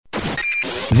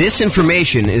This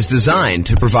information is designed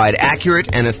to provide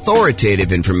accurate and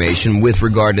authoritative information with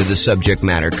regard to the subject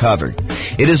matter covered.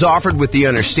 It is offered with the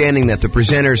understanding that the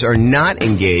presenters are not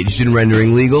engaged in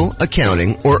rendering legal,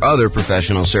 accounting, or other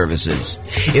professional services.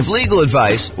 If legal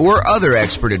advice or other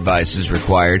expert advice is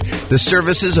required, the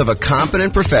services of a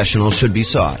competent professional should be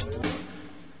sought.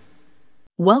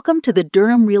 Welcome to the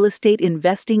Durham Real Estate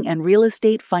Investing and Real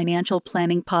Estate Financial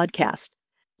Planning Podcast.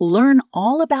 Learn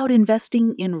all about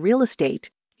investing in real estate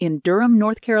in Durham,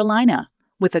 North Carolina,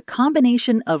 with a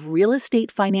combination of real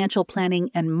estate financial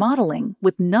planning and modeling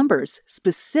with numbers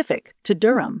specific to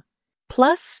Durham,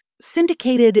 plus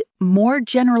syndicated, more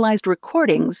generalized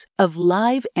recordings of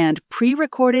live and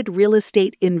pre-recorded real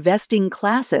estate investing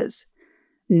classes.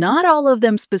 Not all of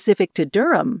them specific to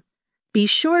Durham. Be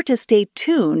sure to stay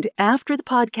tuned after the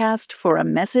podcast for a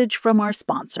message from our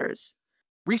sponsors.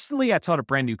 Recently, I taught a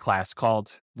brand new class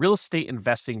called Real Estate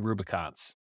Investing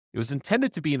Rubicons. It was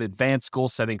intended to be an advanced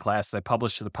goal-setting class that I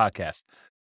published to the podcast.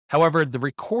 However, the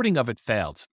recording of it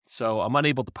failed, so I'm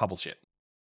unable to publish it.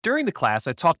 During the class,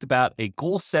 I talked about a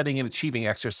goal-setting and achieving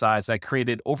exercise I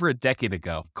created over a decade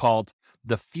ago called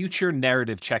the Future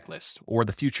Narrative Checklist, or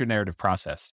the Future Narrative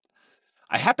Process.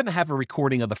 I happen to have a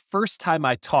recording of the first time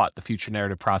I taught the Future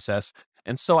Narrative Process,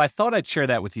 and so I thought I'd share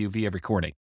that with you via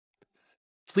recording.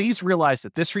 Please realize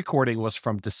that this recording was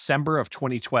from December of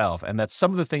 2012 and that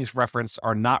some of the things referenced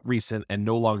are not recent and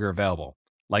no longer available.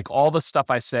 Like all the stuff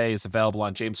I say is available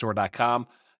on jamesorr.com,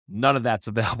 none of that's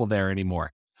available there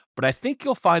anymore. But I think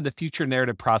you'll find the future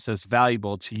narrative process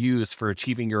valuable to use for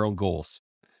achieving your own goals.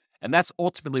 And that's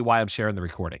ultimately why I'm sharing the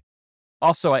recording.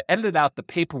 Also, I edited out the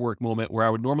paperwork moment where I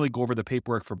would normally go over the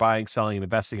paperwork for buying, selling, and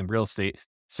investing in real estate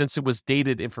since it was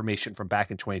dated information from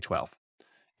back in 2012.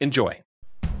 Enjoy.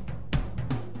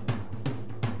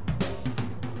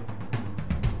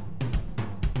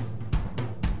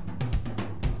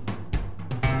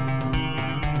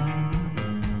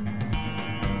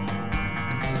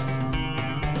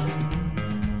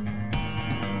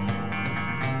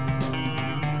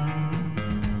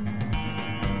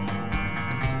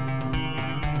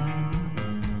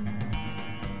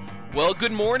 Well,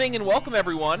 good morning and welcome,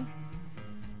 everyone.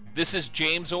 This is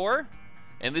James Orr,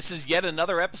 and this is yet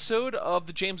another episode of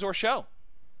The James Orr Show.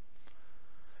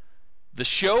 The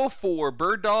show for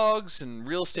bird dogs and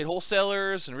real estate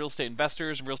wholesalers and real estate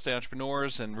investors and real estate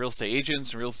entrepreneurs and real estate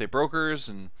agents and real estate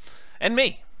brokers and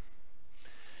me.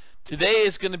 Today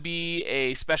is going to be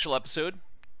a special episode.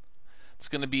 It's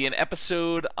going to be an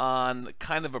episode on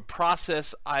kind of a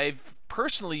process I've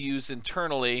personally used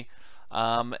internally,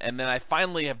 and then I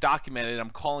finally have documented.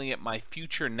 I'm calling it my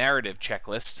future narrative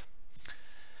checklist.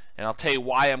 And I'll tell you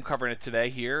why I'm covering it today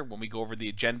here when we go over the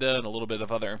agenda and a little bit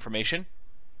of other information.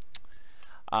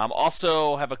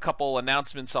 Also have a couple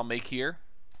announcements I'll make here.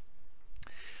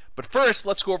 But first,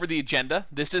 let's go over the agenda.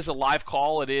 This is a live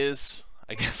call. It is,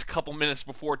 I guess, a couple minutes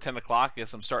before 10 o'clock. I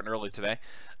guess I'm starting early today.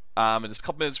 It is a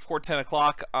couple minutes before 10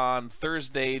 o'clock on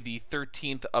Thursday, the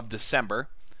 13th of December.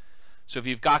 So if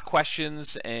you've got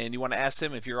questions and you want to ask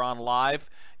them, if you're on live,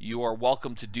 you are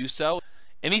welcome to do so.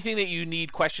 Anything that you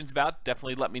need questions about,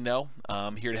 definitely let me know.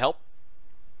 I'm here to help.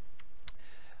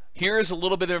 Here is a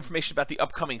little bit of information about the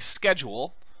upcoming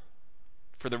schedule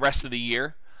for the rest of the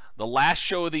year. The last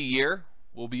show of the year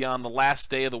will be on the last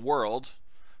day of the world,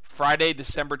 Friday,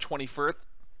 December 21st,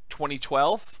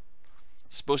 2012.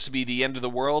 It's supposed to be the end of the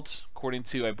world, according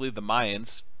to, I believe, the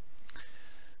Mayans.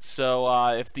 So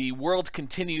if the world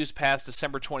continues past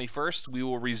December 21st, we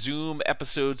will resume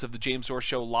episodes of the James Orr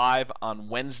Show live on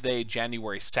Wednesday,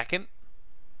 January 2nd.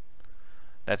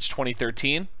 That's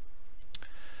 2013.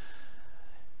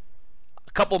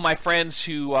 A couple of my friends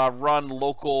who run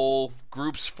local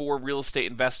groups for real estate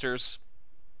investors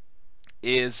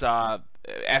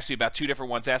asked me about two different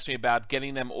ones. Asked me about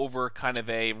getting them over kind of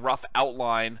a rough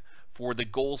outline for the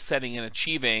goal setting and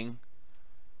achieving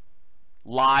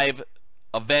live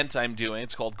event I'm doing.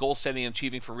 It's called Goal Setting and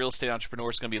Achieving for Real Estate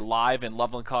Entrepreneurs. It's going to be live in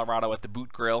Loveland, Colorado at the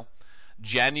Boot Grill,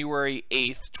 January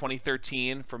 8th,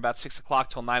 2013, from about 6 o'clock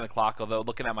till 9 o'clock, although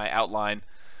looking at my outline,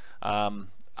 I'm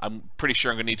pretty sure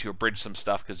I'm going to need to abridge some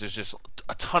stuff because there's just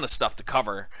a ton of stuff to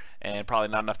cover and probably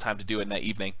not enough time to do it in that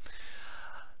evening.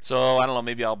 So, I don't know,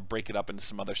 maybe I'll break it up into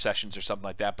some other sessions or something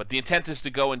like that. But the intent is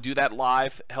to go and do that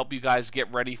live, help you guys get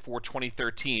ready for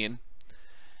 2013.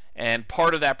 And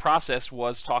part of that process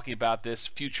was talking about this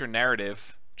future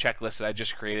narrative checklist that I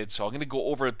just created. So I'm going to go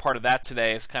over part of that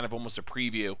today as kind of almost a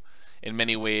preview in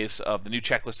many ways of the new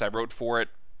checklist I wrote for it,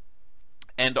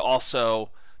 and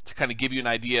also to kind of give you an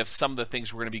idea of some of the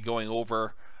things we're going to be going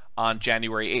over on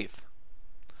January 8th.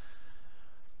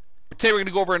 Today we're going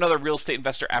to go over another real estate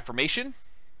investor affirmation.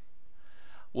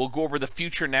 We'll go over the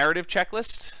future narrative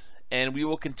checklist, and we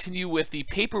will continue with the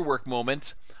paperwork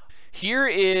moment. Here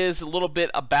is a little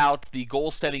bit about the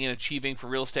goal setting and achieving for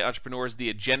real estate entrepreneurs, the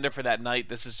agenda for that night.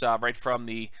 This is right from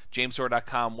the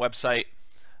jamesdorr.com website,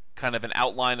 kind of an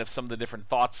outline of some of the different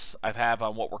thoughts I have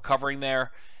on what we're covering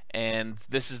there. And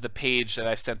this is the page that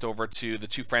I sent over to the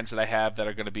two friends that I have that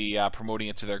are going to be promoting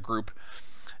it to their group.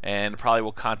 And probably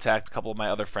will contact a couple of my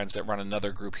other friends that run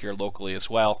another group here locally as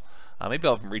well. Maybe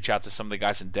I'll even reach out to some of the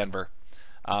guys in Denver.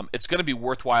 It's going to be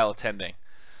worthwhile attending.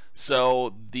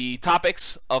 So the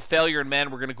topics of failure in men,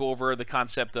 we're going to go over the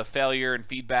concept of failure and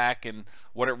feedback and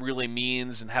what it really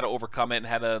means and how to overcome it and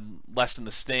how to lessen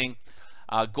the sting.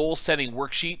 Goal setting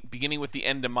worksheet, beginning with the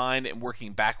end in mind and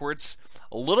working backwards.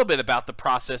 A little bit about the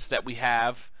process that we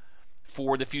have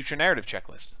for the future narrative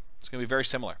checklist. It's going to be very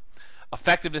similar.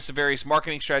 Effectiveness of various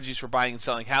marketing strategies for buying and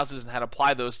selling houses and how to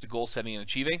apply those to goal setting and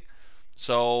achieving.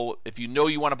 So if you know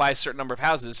you want to buy a certain number of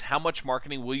houses, how much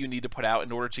marketing will you need to put out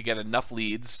in order to get enough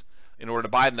leads in order to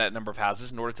buy that number of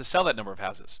houses, in order to sell that number of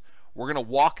houses? We're going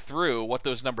to walk through what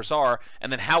those numbers are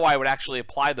and then how I would actually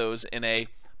apply those in a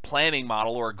planning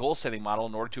model or a goal setting model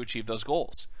in order to achieve those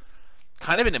goals.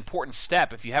 Kind of an important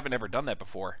step if you haven't ever done that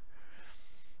before.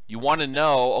 You want to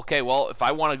know, okay, well, if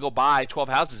I want to go buy 12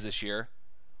 houses this year,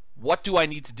 what do I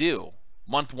need to do?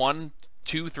 Month 1,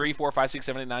 2, 3, 4, 5, 6,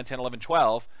 7, 8, 9, 10, 11,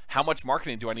 12. How much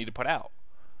marketing do I need to put out?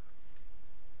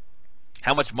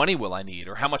 How much money will I need?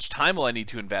 Or how much time will I need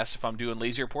to invest if I'm doing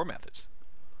lazy or poor methods?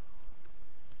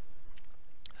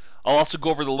 I'll also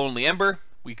go over the Lonely Ember.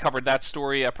 We covered that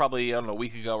story probably, a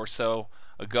week ago or so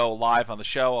ago live on the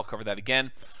show. I'll cover that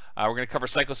again. We're going to cover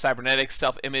psycho-cybernetics,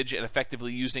 self-image, and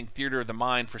effectively using theater of the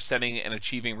mind for setting and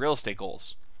achieving real estate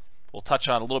goals. We'll touch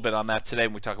on a little bit on that today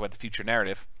when we talk about the future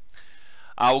narrative.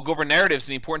 We'll go over narratives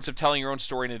and the importance of telling your own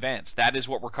story in advance. That is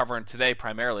what we're covering today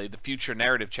primarily. The future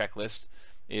narrative checklist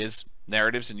is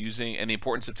narratives and the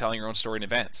importance of telling your own story in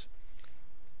advance.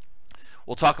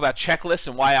 We'll talk about checklists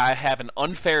and why I have an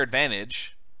unfair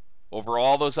advantage over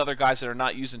all those other guys that are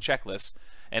not using checklists,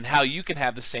 and how you can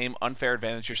have the same unfair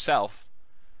advantage yourself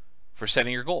for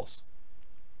setting your goals.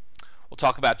 We'll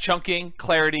talk about chunking,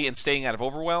 clarity, and staying out of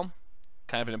overwhelm.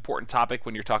 Kind of an important topic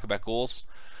when you're talking about goals.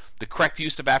 The correct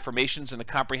use of affirmations and a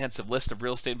comprehensive list of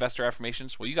real estate investor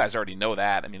affirmations. Well, you guys already know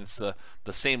that. I mean, it's the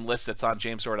same list that's on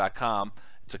jamesdorr.com.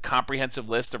 It's a comprehensive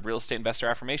list of real estate investor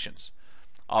affirmations.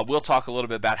 We'll talk a little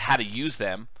bit about how to use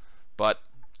them, but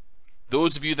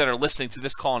those of you that are listening to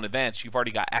this call in advance, you've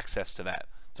already got access to that.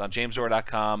 It's on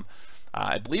jamesdorr.com.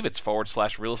 I believe it's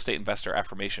 / real estate investor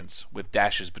affirmations with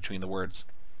dashes between the words.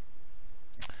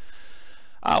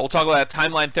 We'll talk about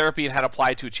timeline therapy and how to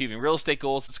apply it to achieving real estate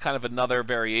goals. It's kind of another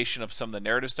variation of some of the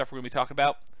narrative stuff we're going to be talking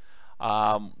about.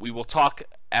 We will talk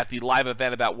at the live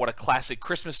event about what a classic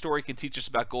Christmas story can teach us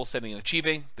about goal setting and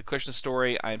achieving. The Christmas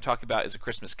story I am talking about is A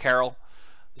Christmas Carol,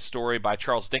 the story by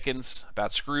Charles Dickens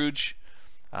about Scrooge.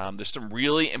 There's some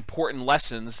really important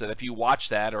lessons that if you watch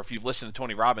that, or if you've listened to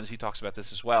Tony Robbins, he talks about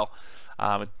this as well.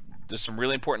 There's some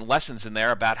really important lessons in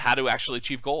there about how to actually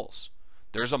achieve goals.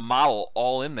 There's a model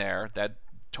all in there that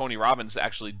Tony Robbins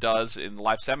actually does in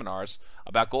live seminars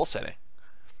about goal setting.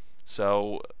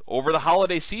 So over the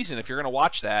holiday season, if you're going to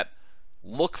watch that,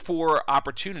 look for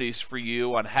opportunities for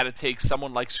you on how to take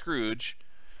someone like Scrooge,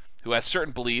 who has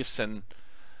certain beliefs and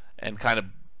kind of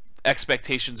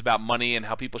expectations about money and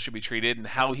how people should be treated, and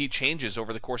how he changes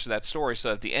over the course of that story so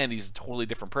that at the end he's a totally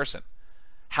different person.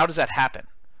 How does that happen?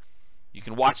 You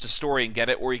can watch the story and get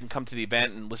it, or you can come to the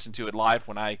event and listen to it live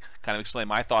when I kind of explain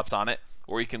my thoughts on it,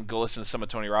 or you can go listen to some of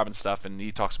Tony Robbins' stuff and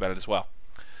he talks about it as well.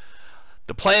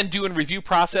 The plan, do, and review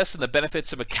process and the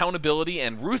benefits of accountability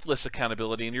and ruthless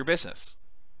accountability in your business.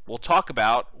 We'll talk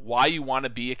about why you want to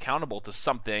be accountable to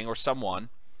something or someone,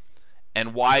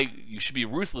 and why you should be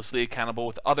ruthlessly accountable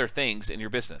with other things in your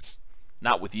business.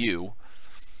 Not with you.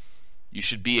 You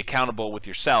should be accountable with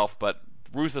yourself, but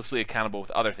ruthlessly accountable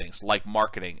with other things, like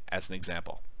marketing, as an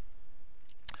example.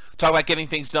 Talk about getting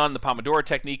things done, the Pomodoro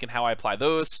technique, and how I apply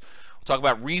those. We'll talk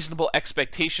about reasonable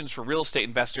expectations for real estate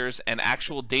investors and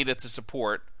actual data to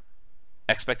support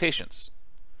expectations.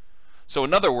 So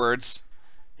in other words,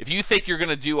 if you think you're going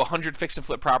to do 100 fix and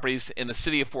flip properties in the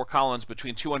city of Fort Collins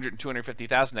between 200 and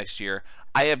 250,000 next year,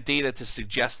 I have data to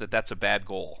suggest that that's a bad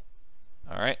goal.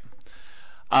 All right.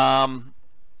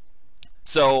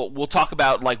 So we'll talk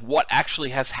about like what actually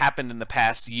has happened in the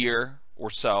past year or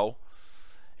so,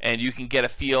 and you can get a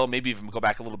feel, maybe even go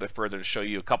back a little bit further to show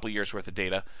you a couple years worth of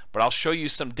data. But I'll show you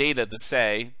some data to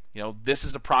say, this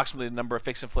is approximately the number of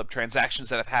fix and flip transactions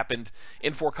that have happened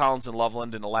in Fort Collins and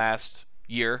Loveland in the last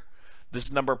year.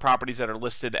 this number of properties that are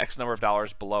listed X number of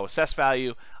dollars below assessed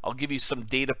value. I'll give you some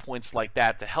data points like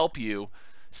that to help you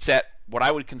set what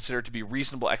I would consider to be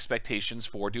reasonable expectations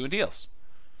for doing deals.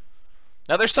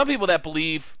 Now, there's some people that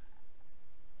believe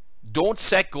don't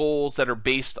set goals that are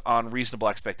based on reasonable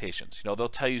expectations. They'll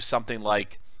tell you something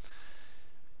like,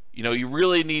 you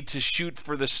really need to shoot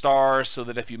for the stars so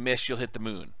that if you miss, you'll hit the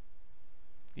moon.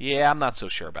 Yeah, I'm not so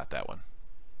sure about that one.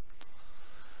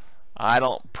 I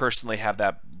don't personally have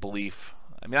that belief.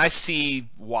 I mean, I see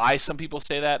why some people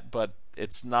say that, but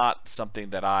it's not something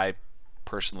that I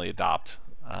personally adopt.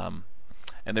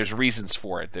 And there's reasons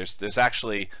for it. There's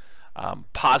actually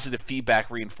positive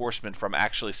feedback reinforcement from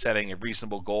actually setting a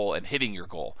reasonable goal and hitting your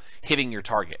goal, hitting your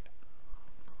target.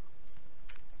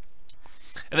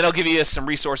 And then I'll give you some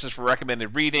resources for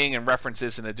recommended reading and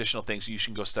references and additional things you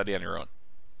should go study on your own.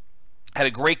 I had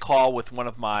a great call with one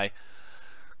of my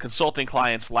consulting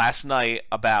clients last night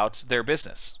about their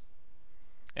business.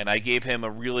 And I gave him a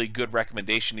really good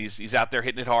recommendation. He's out there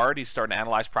hitting it hard. He's starting to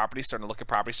analyze properties, starting to look at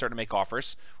properties, starting to make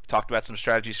offers. We talked about some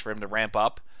strategies for him to ramp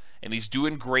up. And he's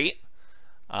doing great.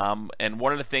 And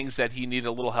one of the things that he needed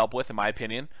a little help with, in my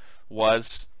opinion,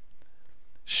 was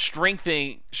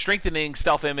strengthening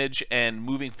self-image and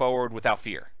moving forward without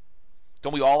fear.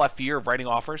 Don't we all have fear of writing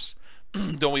offers?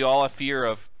 Don't we all have fear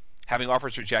of having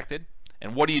offers rejected?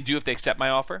 And what do you do if they accept my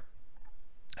offer?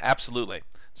 Absolutely.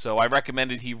 So I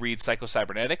recommended he read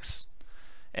Psycho-Cybernetics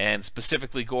and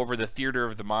specifically go over the theater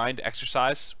of the mind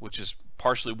exercise, which is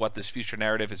partially what this future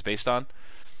narrative is based on.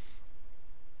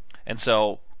 And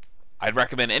so I'd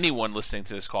recommend anyone listening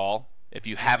to this call, if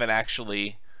you haven't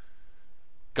actually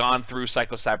gone through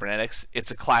Psycho-Cybernetics, it's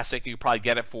a classic. You can probably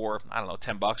get it for,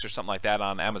 $10 or something like that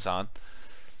on Amazon.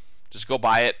 Just go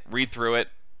buy it, read through it.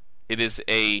 It is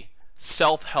a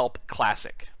self-help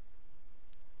classic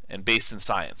and based in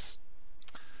science.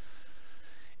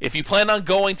 If you plan on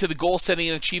going to the goal setting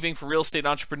and achieving for real estate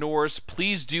entrepreneurs,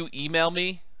 please do email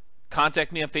me,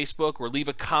 contact me on Facebook, or leave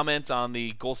a comment on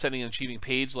the goal setting and achieving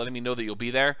page letting me know that you'll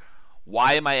be there.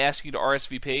 Why am I asking you to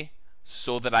RSVP?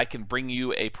 So that I can bring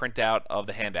you a printout of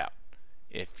the handout.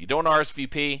 If you don't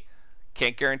RSVP,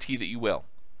 can't guarantee that you will.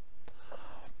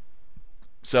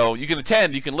 So you can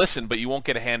attend, you can listen, but you won't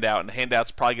get a handout, and the handout's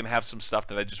probably going to have some stuff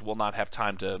that I just will not have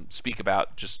time to speak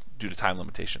about just due to time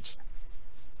limitations.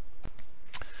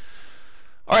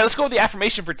 All right, let's go with the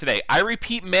affirmation for today. I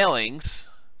repeat mailings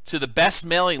to the best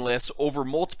mailing list over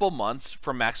multiple months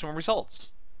for maximum results.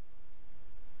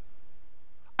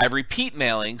 I repeat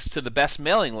mailings to the best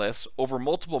mailing lists over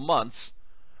multiple months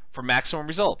for maximum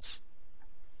results.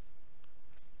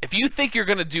 If you think you're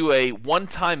going to do a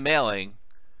one-time mailing,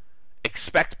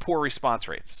 expect poor response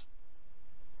rates.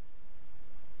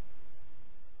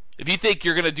 If you think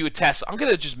you're going to do a test, I'm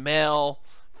going to just mail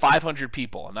 500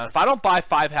 people. And if I don't buy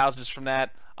 5 houses from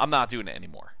that, I'm not doing it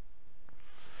anymore.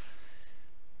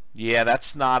 Yeah,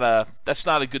 that's not a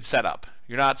good setup.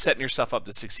 You're not setting yourself up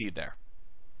to succeed there.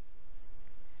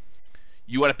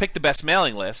 You want to pick the best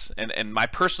mailing lists, and my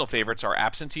personal favorites are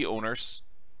absentee owners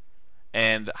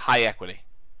and high equity.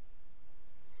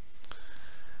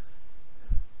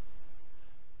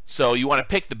 So you want to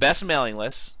pick the best mailing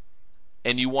lists,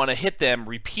 and you want to hit them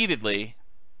repeatedly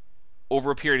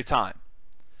over a period of time.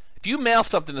 If you mail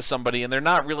something to somebody and they're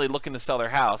not really looking to sell their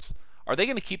house, are they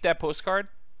going to keep that postcard?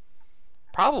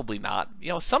 Probably not.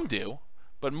 Some do,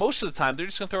 but most of the time they're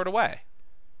just going to throw it away.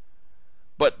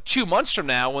 But 2 months from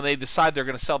now, when they decide they're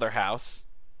going to sell their house,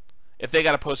 if they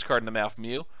got a postcard in the mail from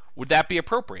you, would that be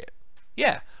appropriate?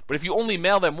 Yeah, but if you only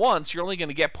mail them once, you're only going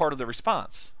to get part of the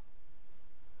response.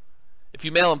 If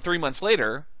you mail them 3 months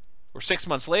later, or 6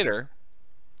 months later,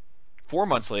 4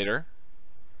 months later,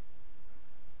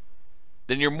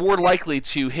 then you're more likely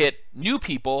to hit new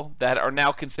people that are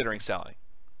now considering selling.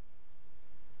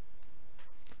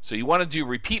 So you want to do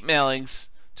repeat mailings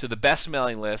to the best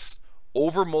mailing list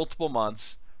over multiple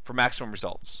months for maximum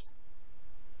results.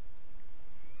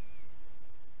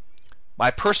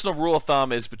 My personal rule of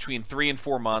thumb is between 3 and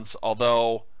 4 months,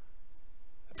 although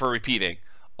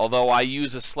I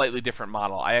use a slightly different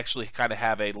model. I actually kind of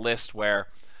have a list where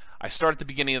I start at the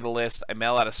beginning of the list, I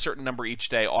mail out a certain number each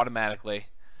day automatically,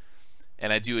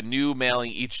 and I do a new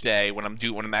mailing each day when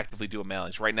I'm actively doing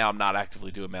mailings. Right now I'm not actively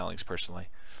doing mailings personally.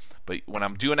 But when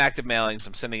I'm doing active mailings,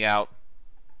 I'm sending out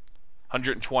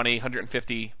 120,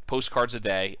 150 postcards a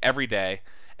day, every day.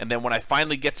 And then when I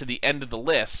finally get to the end of the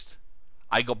list,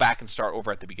 I go back and start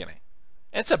over at the beginning.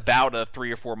 And it's about a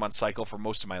 3 or 4 month cycle for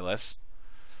most of my lists.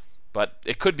 But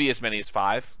it could be as many as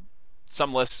 5.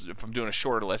 Some lists, if I'm doing a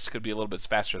shorter list, could be a little bit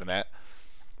faster than that.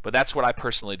 But that's what I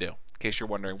personally do. In case you're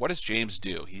wondering, what does James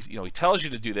do? He tells you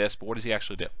to do this, but what does he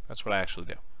actually do? That's what I actually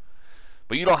do.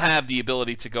 But you don't have the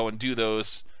ability to go and do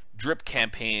those drip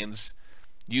campaigns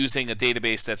using a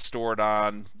database that's stored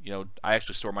on, I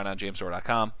actually store mine on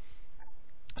jamesdora.com.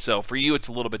 So for you, it's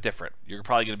a little bit different. You're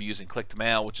probably going to be using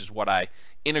click-to-mail, which is what I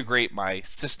integrate my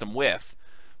system with,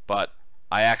 but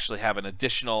I actually have an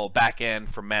additional back end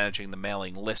for managing the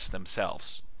mailing lists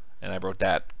themselves. And I wrote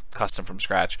that custom from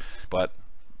scratch, but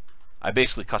I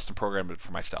basically custom programmed it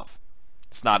for myself.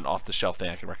 It's not an off-the-shelf thing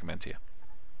I can recommend to you.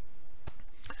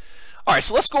 All right,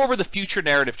 so let's go over the future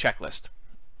narrative checklist.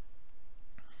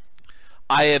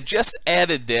 I have just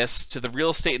added this to the real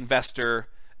estate investor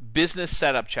business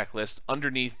setup checklist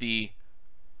underneath the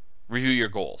review your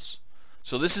goals.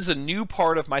 So this is a new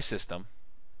part of my system,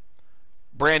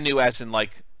 brand new as in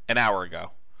like an hour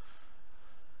ago.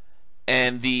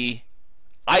 And the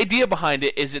idea behind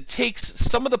it is it takes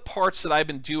some of the parts that I've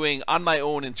been doing on my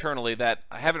own internally that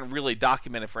I haven't really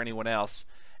documented for anyone else,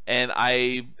 and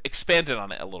I expanded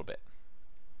on it a little bit.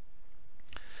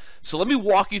 So let me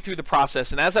walk you through the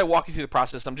process, and as I walk you through the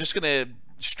process, I'm just going to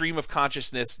stream of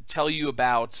consciousness tell you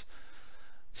about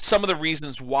some of the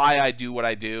reasons why I do what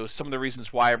I do, some of the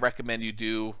reasons why I recommend you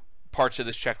do parts of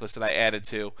this checklist that I added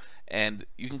to, and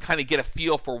you can kind of get a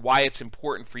feel for why it's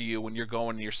important for you when you're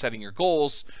going and you're setting your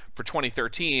goals for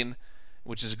 2013,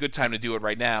 which is a good time to do it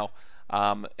right now,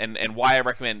 and why I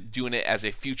recommend doing it as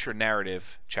a future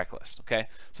narrative checklist. Okay,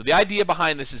 so the idea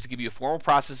behind this is to give you a formal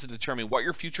process to determine what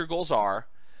your future goals are,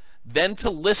 then to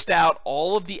list out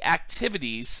all of the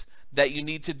activities that you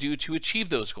need to do to achieve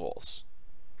those goals.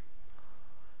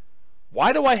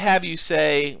 Why do I have you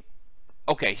say,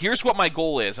 okay, here's what my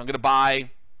goal is. I'm going to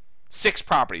buy 6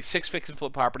 properties, 6 fix and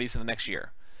flip properties in the next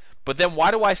year. But then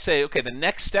why do I say, okay, the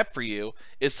next step for you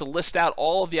is to list out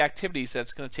all of the activities that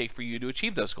it's going to take for you to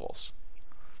achieve those goals?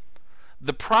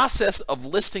 The process of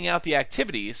listing out the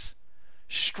activities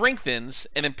strengthens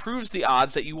and improves the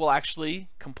odds that you will actually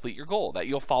complete your goal, that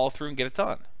you'll follow through and get it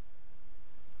done.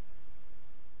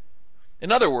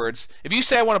 In other words, if you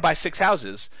say I want to buy 6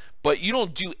 houses, but you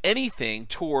don't do anything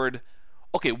toward,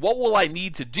 okay, what will I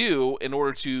need to do in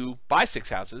order to buy 6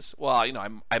 houses? Well,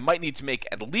 I might need to make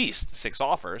at least 6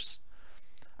 offers.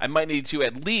 I might need to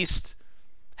at least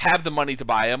have the money to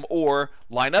buy them or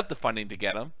line up the funding to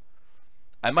get them.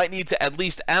 I might need to at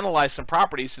least analyze some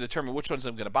properties to determine which ones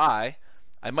I'm going to buy.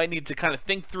 I might need to kind of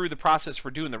think through the process for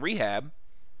doing the rehab.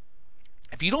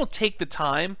 If you don't take the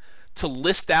time to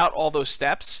list out all those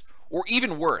steps, or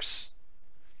even worse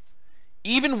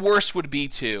would be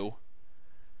to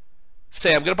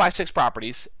say, I'm going to buy 6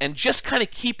 properties, and just kind of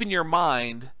keep in your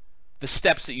mind the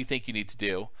steps that you think you need to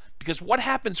do. Because what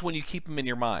happens when you keep them in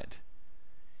your mind?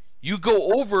 You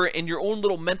go over in your own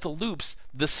little mental loops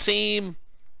the same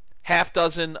half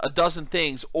dozen, a dozen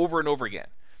things over and over again.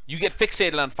 You get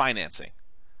fixated on financing.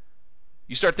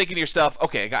 You start thinking to yourself,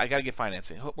 okay, I got to get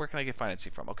financing. Where can I get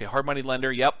financing from? Okay, hard money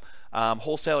lender, yep.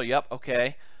 Wholesaler, yep,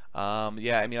 okay.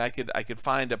 I could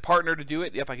find a partner to do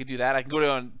it. Yep, I could do that. I can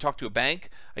go and talk to a bank.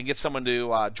 I can get someone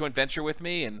to joint venture with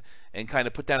me and kind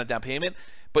of put down a down payment.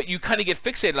 But you kind of get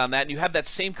fixated on that, and you have that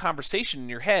same conversation in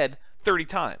your head 30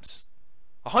 times,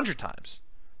 100 times,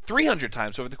 300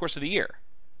 times over the course of the year.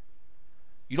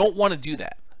 You don't want to do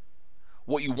that.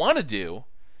 What you want to do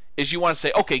is you want to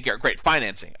say, okay, great,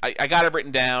 financing. I got it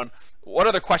written down. What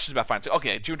other questions about financing?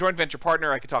 Okay, joint venture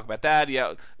partner, I could talk about that.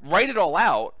 Yeah, write it all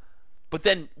out. But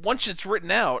then once it's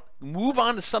written out, move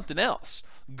on to something else.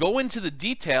 Go into the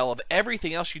detail of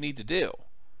everything else you need to do.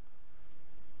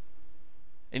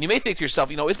 And you may think to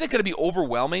yourself, isn't it going to be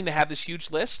overwhelming to have this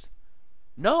huge list?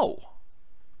 No.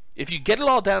 If you get it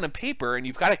all down in paper and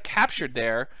you've got it captured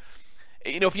there,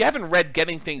 if you haven't read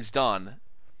Getting Things Done,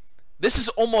 this is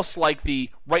almost like the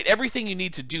write everything you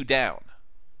need to do down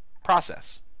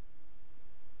process.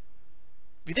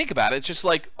 If you think about it, it's just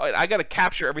like, I got to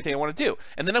capture everything I want to do.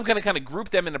 And then I'm going to kind of group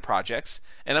them into projects,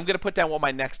 and I'm going to put down what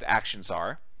my next actions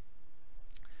are.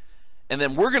 And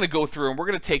then we're going to go through, and we're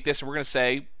going to take this, and we're going to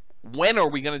say, when are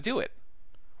we going to do it?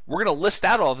 We're going to list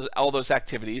out all those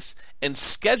activities and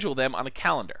schedule them on a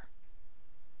calendar.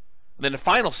 And then the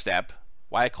final step,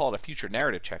 why I call it a future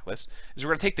narrative checklist, is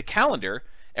we're going to take the calendar,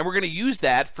 and we're going to use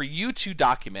that for you to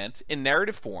document in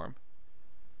narrative form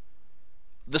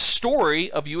the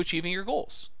story of you achieving your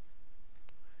goals.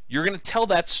 You're going to tell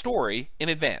that story in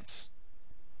advance.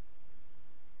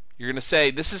 You're going to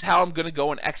say, this is how I'm going to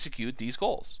go and execute these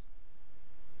goals.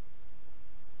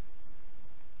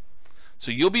 So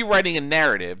you'll be writing a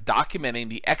narrative documenting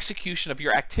the execution of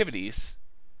your activities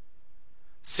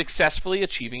successfully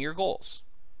achieving your goals.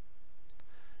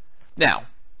 Now,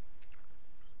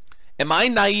 am I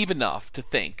naive enough to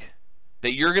think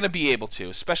that you're going to be able to,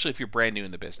 especially if you're brand new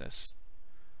in the business,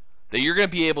 that you're going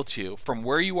to be able to, from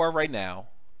where you are right now,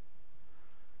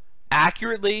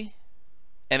 accurately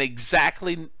and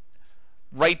exactly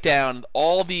write down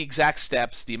all the exact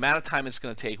steps, the amount of time it's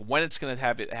going to take, when it's going to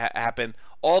have it happen,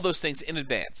 all those things in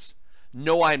advance.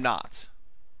 No, I'm not.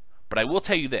 But I will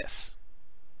tell you this.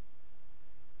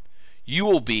 You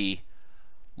will be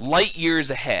light years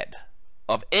ahead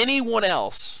of anyone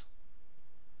else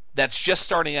that's just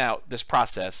starting out this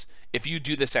process if you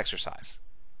do this exercise.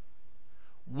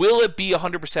 Will it be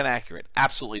 100% accurate?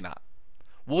 Absolutely not.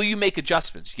 Will you make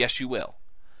adjustments? Yes, you will.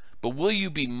 But will you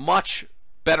be much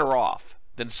better off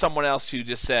than someone else who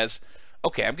just says,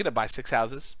 okay, I'm going to buy 6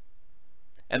 houses,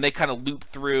 and they kind of loop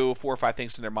through 4 or 5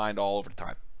 things in their mind all over the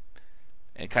time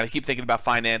and kind of keep thinking about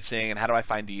financing and how do I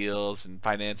find deals and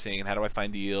financing and how do I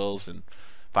find deals and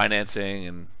financing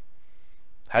and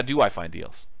how do I find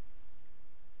deals?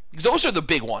 Because those are the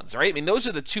big ones, right? I mean, those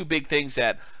are the 2 big things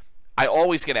that I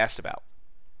always get asked about.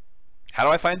 How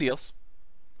do I find deals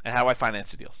and how do I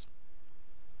finance the deals?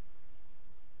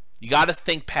 You got to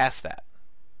think past that.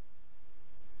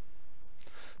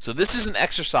 So this is an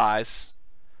exercise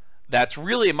that's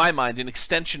really, in my mind, an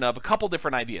extension of a couple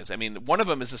different ideas. I mean, one of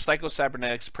them is the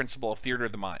psycho-cybernetics principle of theater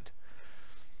of the mind.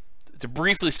 To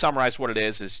briefly summarize what it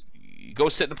is you go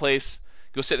sit in a place,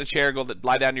 go sit in a chair, go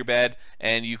lie down in your bed,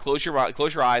 and you close your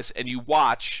eyes, and you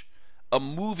watch a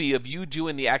movie of you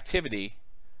doing the activity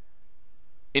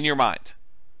in your mind.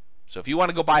 So if you want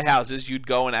to go buy houses, you'd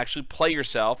go and actually play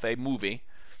yourself a movie,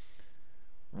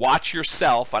 watch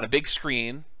yourself on a big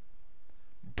screen,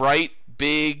 bright,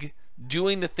 big,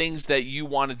 doing the things that you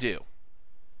want to do.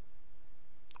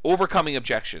 Overcoming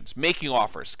objections, making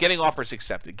offers, getting offers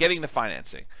accepted, getting the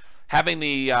financing, having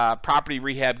the property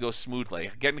rehab go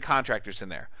smoothly, getting the contractors in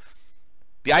there.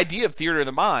 The idea of theater of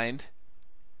the mind,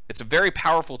 it's a very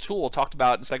powerful tool talked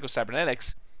about in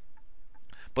psycho-cybernetics,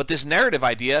 but this narrative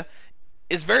idea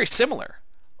is very similar.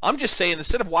 I'm just saying,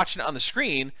 instead of watching it on the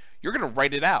screen, you're going to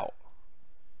write it out.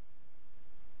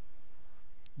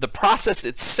 The process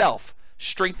itself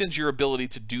strengthens your ability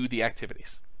to do the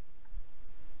activities.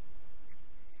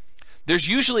 There's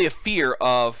usually a fear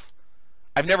of,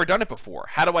 I've never done it before.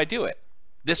 How do I do it?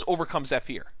 This overcomes that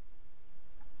fear.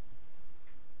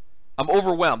 I'm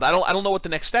overwhelmed. I don't know what the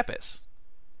next step is.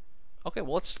 Okay,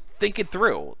 well, let's think it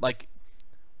through. Like,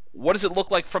 what does it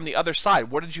look like from the other side?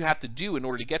 What did you have to do in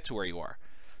order to get to where you are?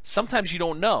 Sometimes you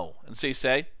don't know. And so you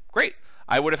say, great,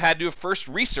 I would have had to have first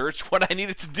researched what I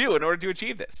needed to do in order to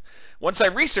achieve this. Once I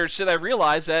researched it, I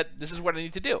realized that this is what I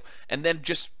need to do. And then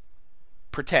just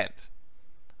pretend.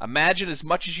 Imagine as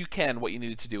much as you can what you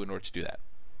needed to do in order to do that.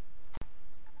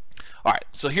 All right,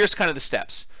 so here's kind of the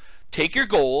steps. Take your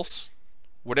goals,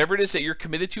 whatever it is that you're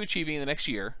committed to achieving in the next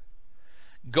year,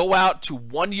 go out to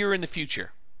 1 year in the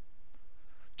future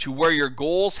to where your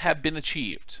goals have been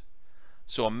achieved.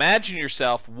 So imagine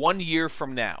yourself 1 year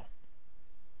from now.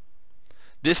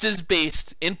 This is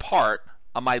based in part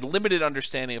on my limited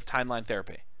understanding of timeline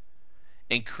therapy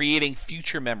and creating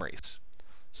future memories.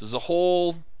 So there's a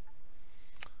whole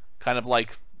kind of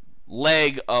like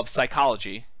leg of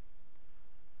psychology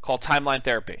called timeline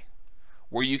therapy,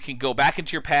 where you can go back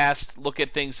into your past, look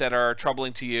at things that are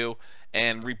troubling to you,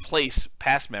 and replace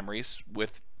past memories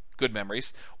with good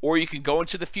memories. Or you can go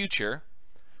into the future,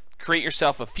 create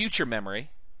yourself a future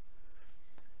memory,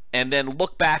 and then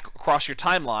look back across your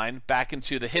timeline, back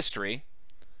into the history,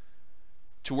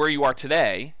 to where you are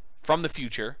today, from the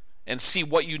future, and see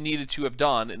what you needed to have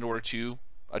done in order to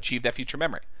achieve that future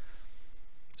memory.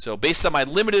 So based on my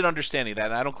limited understanding of that,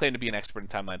 and I don't claim to be an expert in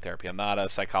timeline therapy, I'm not a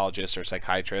psychologist or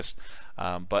psychiatrist,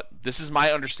 but this is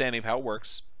my understanding of how it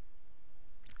works,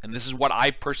 and this is what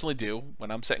I personally do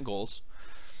when I'm setting goals,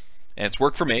 and it's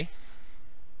worked for me,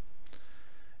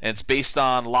 and it's based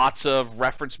on lots of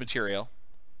reference material,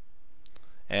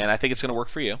 and I think it's going to work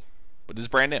for you, but this is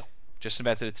brand new. Just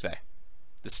invented it today.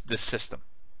 This system,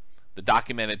 the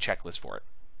documented checklist for it.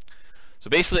 So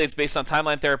basically, it's based on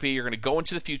timeline therapy. You're going to go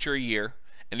into the future a year,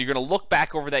 and you're going to look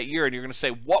back over that year, and you're going to say,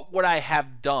 what would I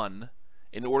have done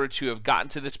in order to have gotten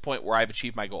to this point where I've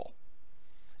achieved my goal?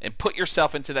 And put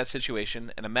yourself into that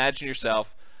situation, and imagine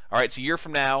yourself, all right, it's a year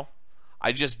from now,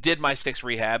 I just did my 6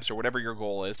 rehabs, or whatever your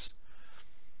goal is.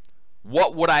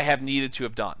 What would I have needed to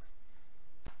have done?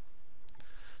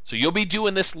 So you'll be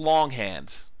doing this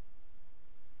longhand,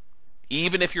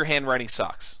 even if your handwriting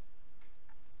sucks.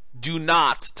 Do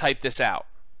not type this out.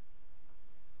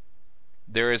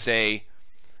 There is a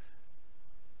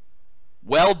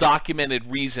well-documented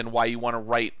reason why you want to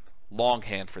write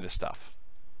longhand for this stuff.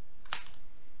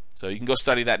 So you can go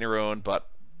study that on your own, but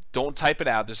don't type it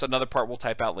out. There's another part we'll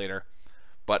type out later.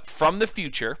 But from the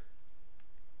future,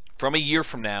 from a year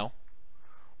from now,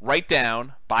 write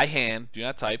down by hand, do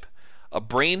not type, a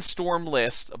brainstorm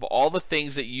list of all the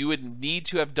things that you would need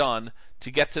to have done to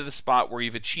get to the spot where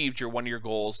you've achieved one of your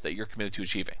goals that you're committed to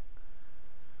achieving.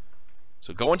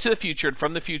 So go into the future, and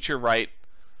from the future, write,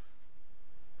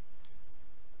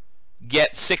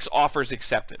 get 6 offers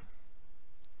accepted.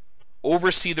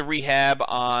 Oversee the rehab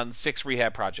on 6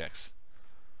 rehab projects.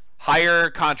 Hire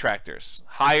contractors.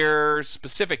 Hire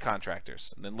specific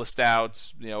contractors. And then list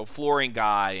out, flooring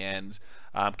guy and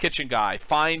kitchen guy.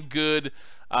 Find good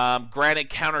granite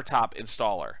countertop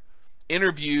installer.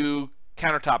 Interview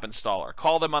countertop installer.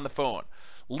 Call them on the phone.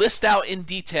 List out in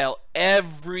detail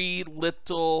every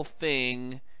little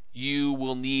thing you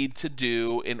will need to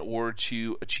do in order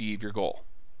to achieve your goal.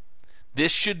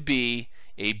 This should be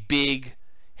a big,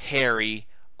 hairy,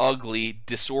 ugly,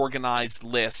 disorganized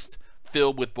list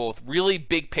filled with both really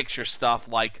big picture stuff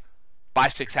like buy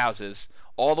 6 houses,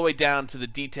 all the way down to the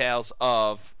details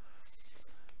of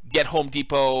get Home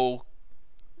Depot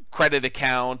credit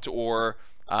account, or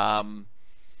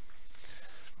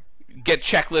get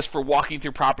checklist for walking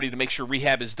through property to make sure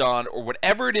rehab is done, or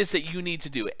whatever it is that you need to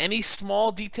do. Any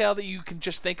small detail that you can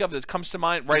just think of that comes to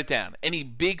mind, write it down. Any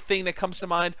big thing that comes to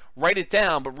mind, write it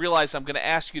down, but realize I'm going to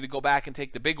ask you to go back and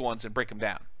take the big ones and break them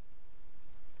down.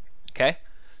 Okay?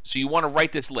 So you want to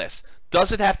write this list.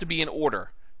 Does it have to be in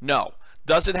order? No.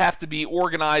 Does it have to be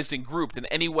organized and grouped in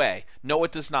any way? No,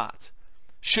 it does not.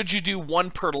 Should you do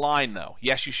 1 per line, though?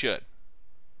 Yes, you should.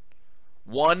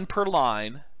 1 per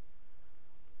line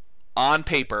on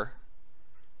paper.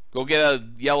 Go get a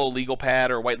yellow legal pad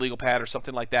or a white legal pad or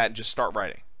something like that and just start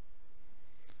writing.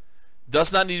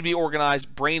 Does not need to be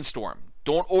organized. Brainstorm.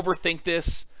 Don't overthink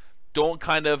this. Don't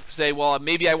kind of say, well,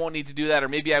 maybe I won't need to do that, or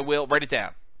maybe I will. Write it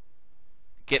down.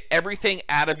 Get everything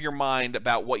out of your mind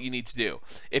about what you need to do.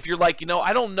 If you're like,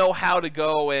 I don't know how to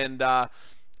go and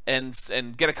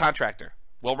get a contractor.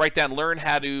 Well, write down, learn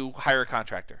how to hire a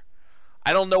contractor.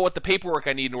 I don't know what the paperwork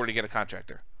I need in order to get a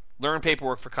contractor. Learn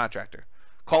paperwork for contractor.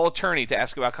 Call attorney to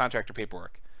ask about contractor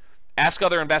paperwork. Ask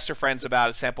other investor friends about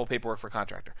a sample paperwork for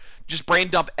contractor. Just brain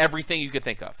dump everything you can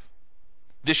think of.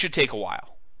 This should take a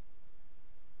while.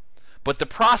 But the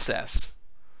process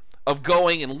of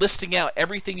going and listing out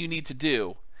everything you need to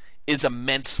do is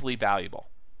immensely valuable.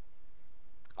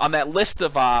 On that list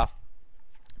of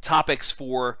topics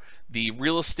for the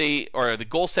real estate, or the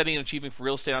goal setting and achieving for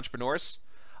real estate entrepreneurs,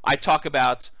 I talk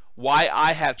about why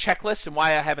I have checklists and why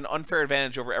I have an unfair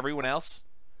advantage over everyone else,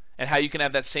 and how you can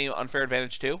have that same unfair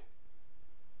advantage too.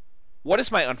 What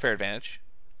is my unfair advantage?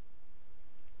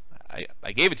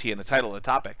 I gave it to you in the title of the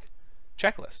topic.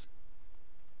 Checklist.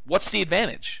 What's the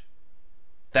advantage?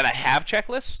 That I have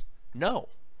checklists? No.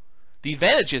 The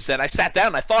advantage is that I sat down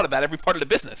and I thought about every part of the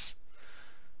business.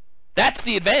 That's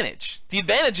the advantage. The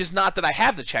advantage is not that I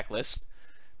have the checklist.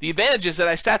 The advantage is that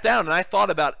I sat down and I thought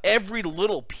about every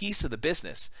little piece of the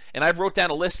business. And I wrote down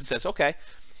a list that says, okay,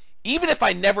 even if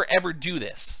I never ever do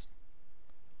this,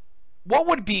 what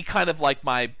would be kind of like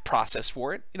my process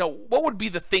for it? What would be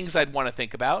the things I'd want to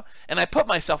think about? And I put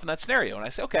myself in that scenario and I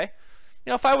say, okay,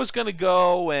 if I was going to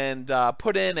go and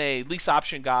put in a lease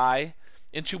option guy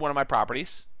into one of my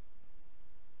properties,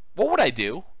 what would I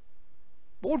do?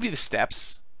 What would be the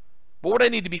steps? What would I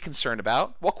need to be concerned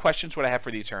about? What questions would I have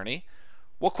for the attorney?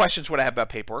 What questions would I have about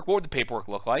paperwork? What would the paperwork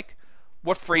look like?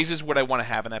 What phrases would I want to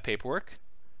have in that paperwork?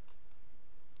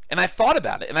 And I've thought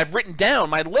about it, and I've written down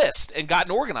my list and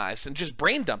gotten organized and just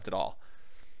brain dumped it all.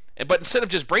 But instead of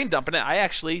just brain dumping it, I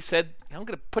actually said, I'm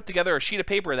going to put together a sheet of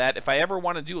paper that if I ever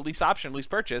want to do a lease option, lease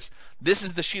purchase, this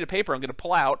is the sheet of paper I'm going to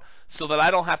pull out so that I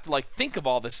don't have to think of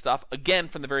all this stuff again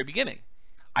from the very beginning.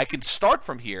 I can start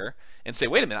from here and say,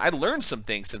 wait a minute, I learned some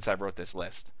things since I wrote this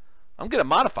list. I'm going to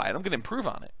modify it. I'm going to improve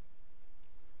on it.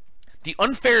 The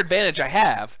unfair advantage I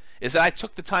have is that I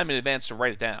took the time in advance to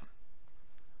write it down.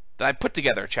 That I put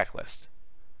together a checklist.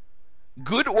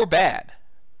 Good or bad.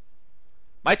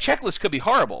 My checklist could be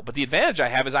horrible, but the advantage I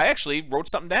have is I actually wrote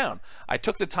something down. I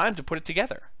took the time to put it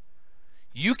together.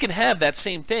 You can have that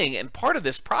same thing, and part of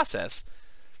this process,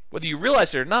 whether you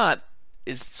realize it or not,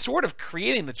 is sort of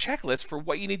creating the checklist for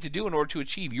what you need to do in order to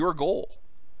achieve your goal.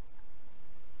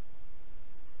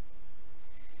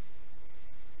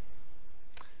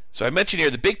 So I mentioned here,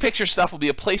 the big picture stuff will be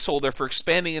a placeholder for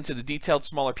expanding into the detailed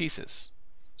smaller pieces.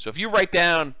 So if you write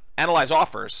down analyze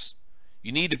offers,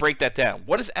 you need to break that down.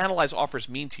 What does analyze offers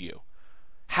mean to you?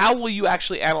 How will you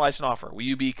actually analyze an offer? Will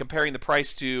you be comparing the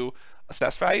price to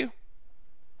assessed value?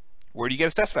 Where do you get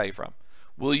assessed value from?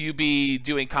 Will you be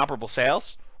doing comparable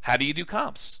sales? How do you do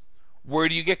comps? Where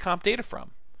do you get comp data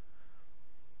from?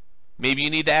 Maybe you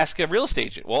need to ask a real estate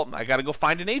agent. Well, I got to go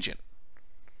find an agent.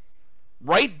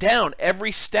 Write down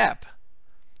every step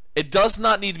It does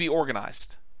not need to be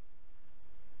organized.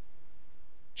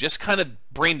 Just kind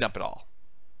of brain dump it all.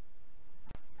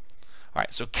 All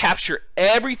right, so capture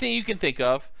everything you can think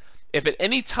of. If at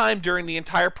any time during the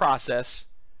entire process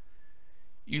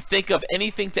you think of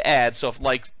anything to add, so if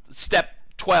like step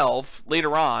 12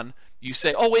 later on, you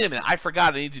say, oh, wait a minute, I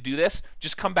forgot I need to do this,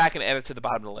 just come back and add it to the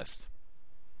bottom of the list.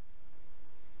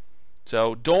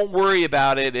 So don't worry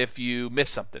about it if you miss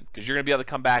something, because you're going to be able to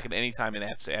come back at any time and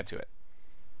add to it.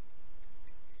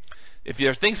 If there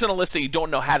are things on a list that you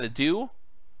don't know how to do,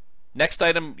 next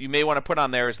item you may want to put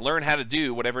on there is learn how to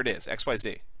do whatever it is,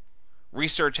 XYZ.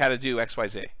 Research how to do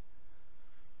XYZ.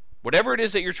 Whatever it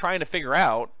is that you're trying to figure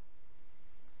out,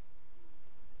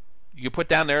 you can put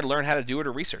down there and learn how to do it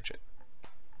or research it.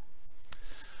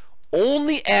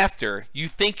 Only after you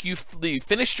think you've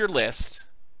finished your list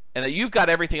and that you've got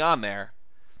everything on there,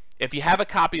 if you have a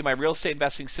copy of my Real Estate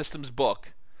Investing Systems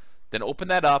book, then open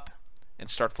that up and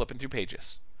start flipping through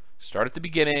pages. Start at the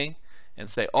beginning and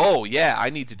say, oh, yeah, I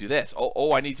need to do this.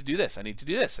 Oh, I need to do this. I need to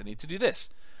do this. I need to do this.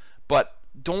 But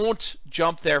don't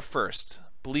jump there first.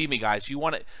 Believe me, guys, you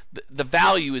want it. The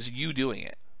value is you doing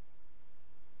it.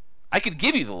 I could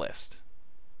give you the list.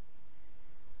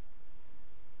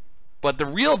 But the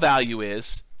real value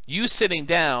is you sitting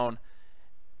down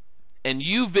and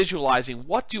you visualizing,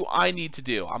 what do I need to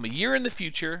do? I'm a year in the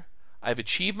future. I've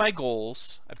achieved my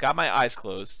goals. I've got my eyes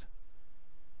closed.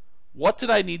 What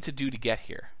did I need to do to get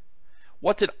here?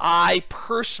 What did I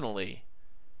personally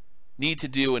need to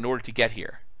do in order to get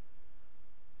here?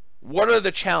 What are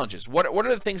the challenges? What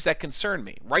are the things that concern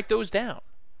me? Write those down.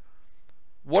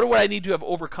 What do I need to have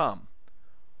overcome?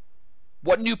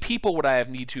 What new people would I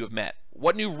need to have met?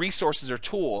 What new resources or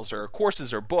tools or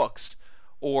courses or books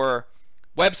or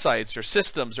websites or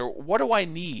systems, or what do I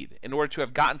need in order to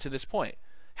have gotten to this point?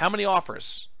 How many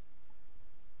offers?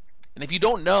 And if you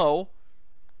don't know,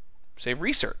 say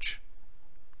research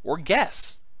or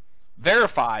guess.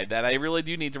 Verify that I really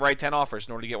do need to write 10 offers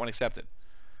in order to get one accepted.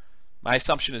 My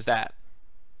assumption is that.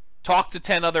 Talk to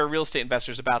 10 other real estate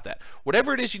investors about that.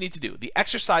 Whatever it is you need to do, the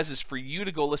exercise is for you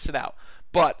to go list it out.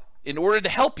 But in order to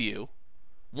help you,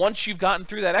 once you've gotten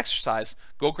through that exercise,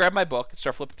 go grab my book and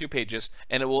start flipping through pages,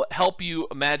 and it will help you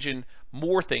imagine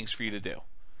more things for you to do.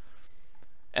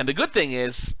 And the good thing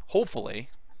is, hopefully,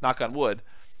 knock on wood,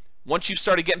 once you've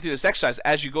started getting through this exercise,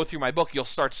 as you go through my book, you'll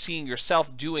start seeing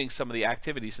yourself doing some of the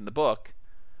activities in the book,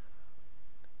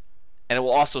 and it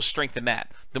will also strengthen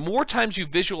that. The more times you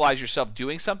visualize yourself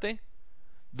doing something,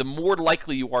 the more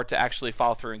likely you are to actually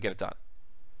follow through and get it done.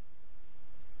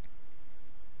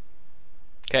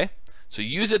 Okay? So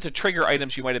use it to trigger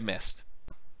items you might have missed.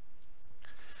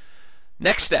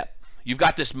 Next step, you've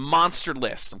got this monster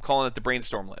list. I'm calling it the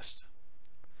brainstorm list.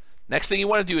 Next thing you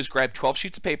want to do is grab 12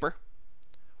 sheets of paper,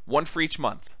 one for each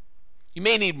month. You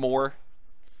may need more,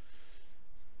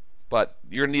 but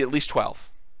you're going to need at least 12.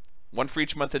 One for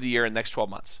each month of the year in the next 12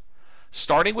 months.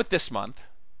 Starting with this month,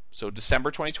 so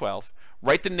December 2012,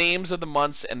 write the names of the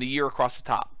months and the year across the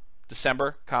top.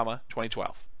 December,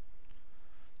 2012.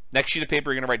 Next sheet of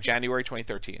paper, you're going to write January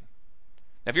 2013.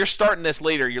 Now, if you're starting this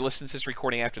later, you're listening to this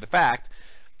recording after the fact,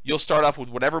 you'll start off with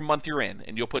whatever month you're in,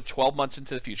 and you'll put 12 months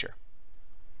into the future.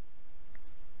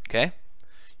 Okay?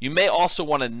 You may also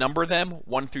want to number them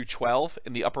 1 through 12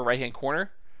 in the upper right-hand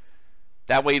corner.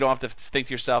 That way you don't have to think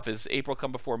to yourself, is April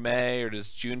come before May, or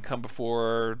does June come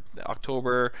before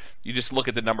October? You just look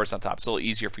at the numbers on top. It's a little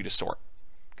easier for you to sort.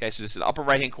 Okay, so this is the upper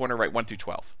right-hand corner, write 1 through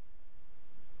 12.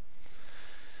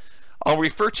 I'll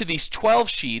refer to these 12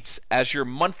 sheets as your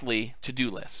monthly to-do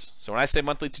list. So when I say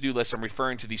monthly to-do list, I'm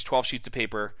referring to these 12 sheets of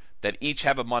paper that each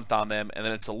have a month on them, and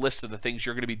then it's a list of the things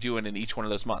you're going to be doing in each one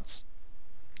of those months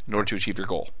in order to achieve your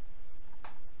goal.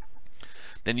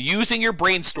 Then using your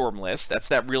brainstorm list, that's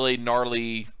that really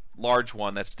gnarly large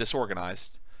one that's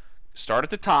disorganized, start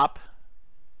at the top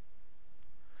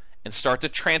and start to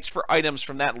transfer items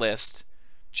from that list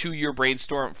to your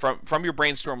brainstorm, from your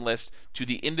brainstorm list to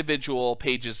the individual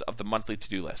pages of the monthly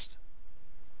to-do list.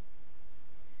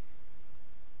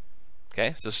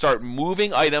 Okay, so start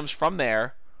moving items from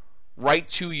there right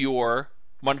to your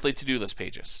monthly to-do list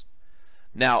pages.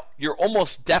 Now, you're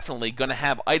almost definitely going to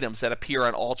have items that appear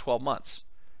on all 12 months.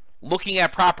 Looking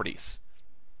at properties,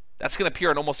 that's going to appear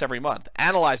in almost every month.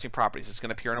 Analyzing properties is going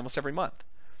to appear in almost every month.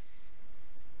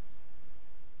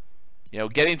 You know,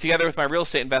 getting together with my real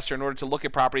estate investor in order to look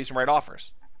at properties and write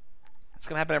offers. That's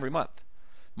going to happen every month.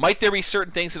 Might there be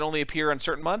certain things that only appear on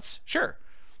certain months? Sure.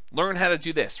 Learn how to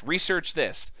do this. Research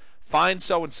this. Find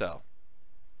so-and-so.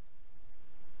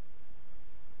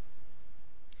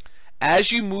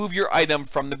 As you move your item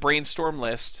from the brainstorm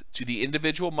list to the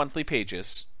individual monthly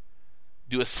pages,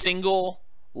 do a single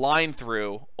line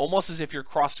through, almost as if you're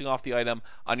crossing off the item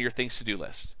on your things to do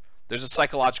list. There's a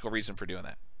psychological reason for doing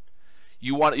that.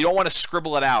 You don't want to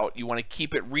scribble it out. You want to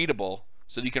keep it readable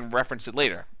so that you can reference it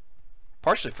later.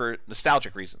 Partially for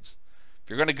nostalgic reasons. If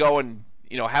you're going to go and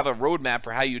have a roadmap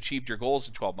for how you achieved your goals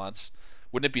in 12 months,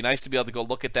 wouldn't it be nice to be able to go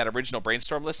look at that original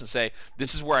brainstorm list and say,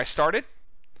 this is where I started?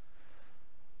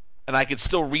 And I could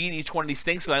still read each one of these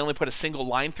things because I only put a single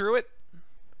line through it?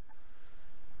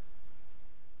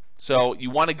 So you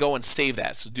want to go and save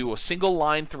that. So do a single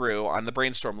line through on the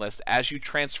brainstorm list as you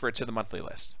transfer it to the monthly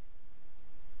list.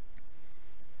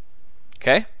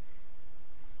 Okay?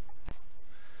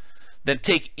 Then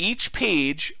take each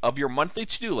page of your monthly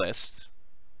to-do list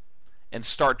and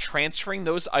start transferring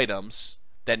those items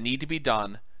that need to be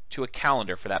done to a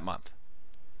calendar for that month.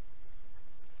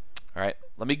 All right,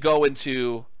 let me go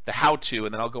into the how-to,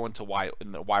 and then I'll go into why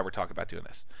we're talking about doing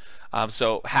this.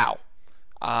 So how?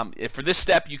 If for this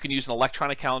step, you can use an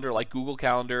electronic calendar like Google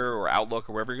Calendar or Outlook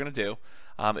or whatever you're going to do.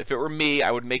 If it were me, I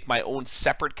would make my own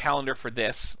separate calendar for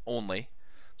this only.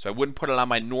 So I wouldn't put it on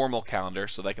my normal calendar,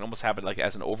 so that I can almost have it like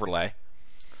as an overlay.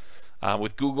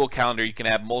 With Google Calendar, you can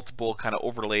have multiple kind of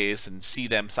overlays and see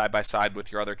them side by side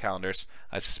with your other calendars.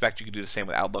 I suspect you could do the same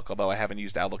with Outlook, although I haven't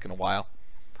used Outlook in a while.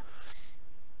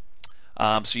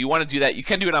 So you want to do that. You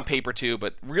can do it on paper too,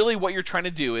 but really what you're trying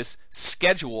to do is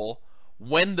schedule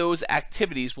when those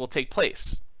activities will take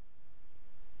place.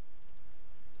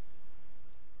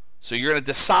 So you're going to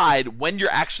decide when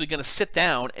you're actually going to sit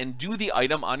down and do the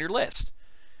item on your list.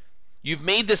 You've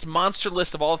made this monster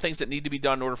list of all the things that need to be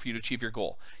done in order for you to achieve your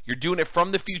goal. You're doing it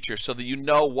from the future so that you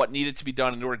know what needed to be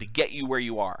done in order to get you where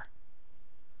you are.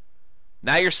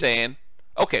 Now you're saying,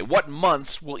 okay, what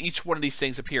months will each one of these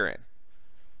things appear in?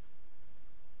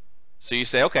 So you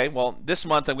say, okay, well, this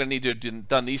month I'm going to need to have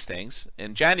done these things.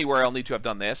 In January, I'll need to have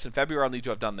done this. In February, I'll need to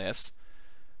have done this.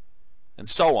 And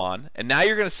so on. And now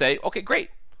you're going to say, okay, great.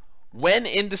 When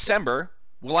in December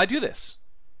will I do this?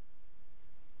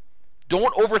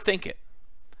 Don't overthink it,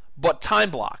 but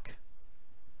time block.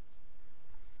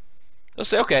 You'll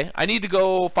say, okay, I need to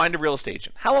go find a real estate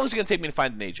agent. How long is it going to take me to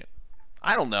find an agent?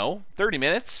 I don't know, 30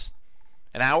 minutes?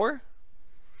 An hour?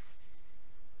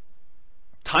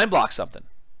 Time block something.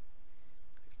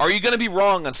 Are you going to be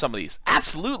wrong on some of these?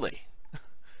 Absolutely.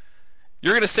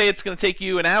 You're going to say it's going to take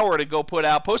you an hour to go put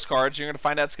out postcards. You're going to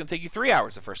find out it's going to take you 3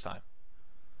 hours the first time.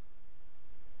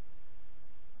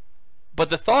 But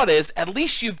the thought is, at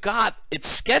least you've got it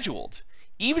scheduled.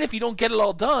 Even if you don't get it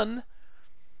all done,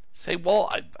 say,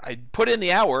 well, I put in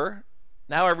the hour.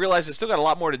 Now I realize I still got a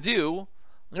lot more to do.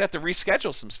 I'm going to have to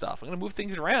reschedule some stuff. I'm going to move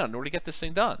things around in order to get this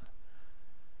thing done.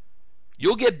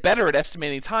 You'll get better at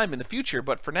estimating time in the future,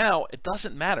 but for now, it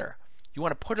doesn't matter. You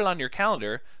want to put it on your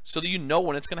calendar so that you know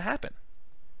when it's going to happen.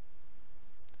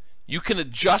 You can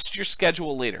adjust your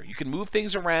schedule later. You can move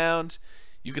things around.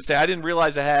 You can say, I didn't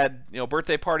realize I had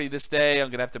birthday party this day. I'm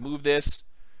going to have to move this.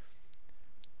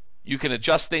 You can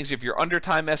adjust things if you're under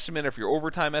time estimate or if you're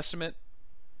over time estimate.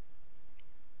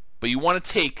 But you want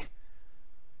to take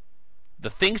the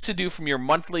things to do from your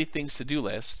monthly things to do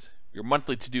list, your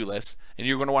monthly to-do list, and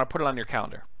you're going to want to put it on your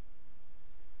calendar.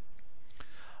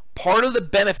 Part of the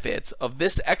benefits of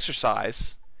this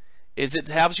exercise is it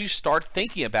helps you start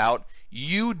thinking about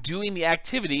you doing the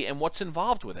activity and what's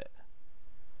involved with it.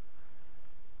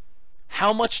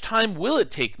 How much time will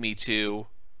it take me to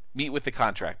meet with the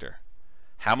contractor?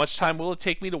 How much time will it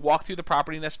take me to walk through the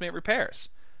property and estimate repairs?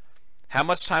 How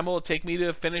much time will it take me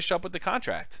to finish up with the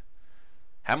contract?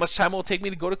 How much time will it take me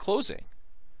to go to closing?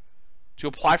 To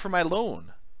apply for my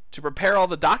loan? To prepare all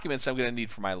the documents I'm going to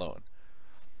need for my loan?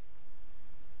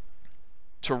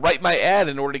 To write my ad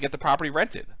in order to get the property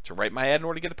rented? To write my ad in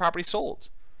order to get the property sold?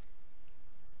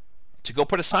 To go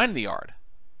put a sign in the yard?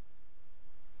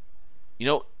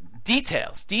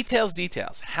 Details.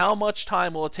 How much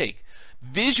time will it take?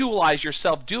 Visualize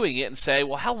yourself doing it and say,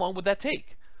 well, how long would that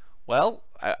take? Well,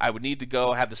 I would need to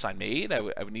go have the sign made. I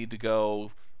would need to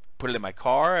go put it in my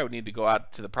car. I would need to go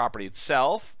out to the property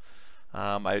itself.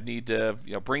 I would need to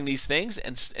bring these things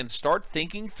and start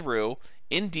thinking through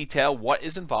in detail what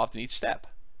is involved in each step.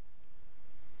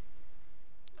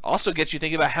 Also gets you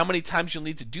thinking about how many times you'll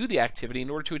need to do the activity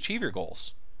in order to achieve your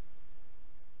goals.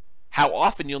 How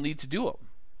often you'll need to do them.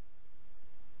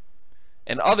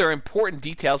 And other important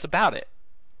details about it.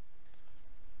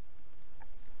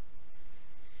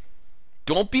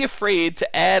 Don't be afraid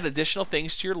to add additional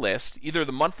things to your list, either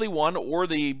the monthly one or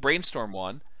the brainstorm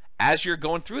one, as you're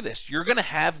going through this. You're going to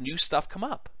have new stuff come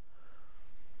up.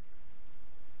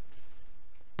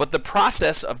 But the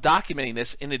process of documenting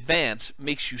this in advance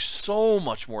makes you so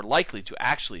much more likely to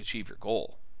actually achieve your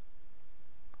goal.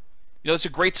 It's a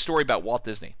great story about Walt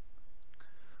Disney.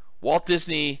 Walt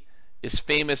Disney is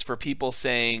famous for people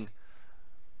saying,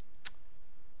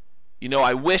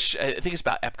 I think it's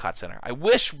about Epcot Center. I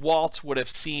wish Walt would have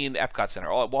seen Epcot Center.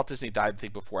 Walt Disney died, I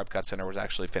think, before Epcot Center was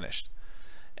actually finished.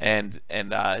 And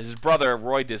his brother,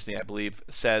 Roy Disney, I believe,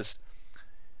 says,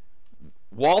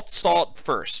 Walt saw it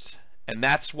first, and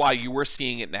that's why you were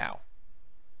seeing it now.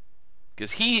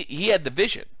 Because he had the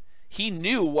vision. He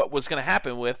knew what was going to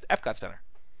happen with Epcot Center.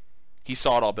 He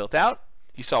saw it all built out.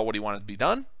 He saw what he wanted to be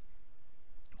done.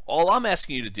 All I'm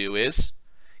asking you to do is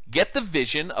get the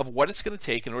vision of what it's going to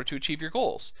take in order to achieve your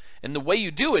goals. And the way you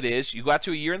do it is you go out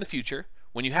to a year in the future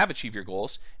when you have achieved your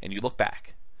goals and you look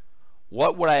back.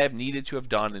 What would I have needed to have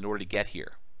done in order to get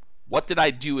here? What did I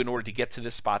do in order to get to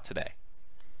this spot today?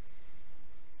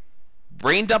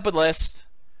 Brain dump a list,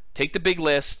 take the big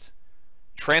list,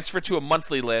 transfer to a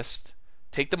monthly list,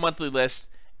 take the monthly list,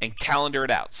 and calendar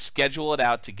it out. Schedule it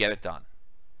out to get it done.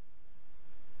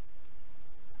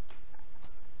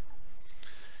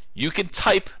 You can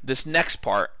type this next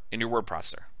part in your word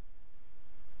processor.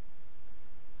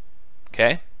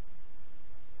 Okay?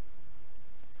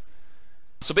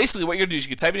 So basically what you're going to do is you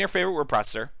can type in your favorite word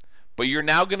processor, but you're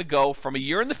now going to go from a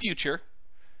year in the future.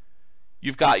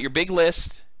 You've got your big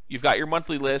list, you've got your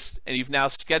monthly list, and you've now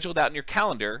scheduled out in your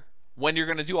calendar when you're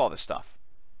going to do all this stuff.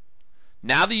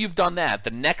 Now that you've done that,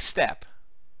 the next step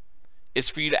is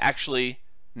for you to actually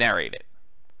narrate it.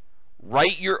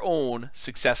 Write your own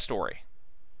success story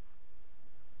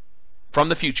from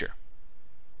the future.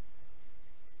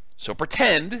 So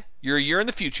pretend you're a year in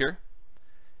the future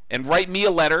and write me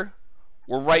a letter,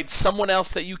 or write someone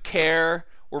else that you care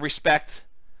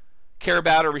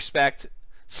about or respect,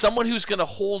 someone who's going to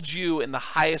hold you in the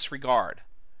highest regard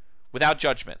without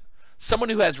judgment, someone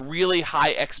who has really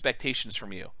high expectations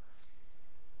from you.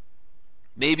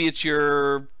 Maybe it's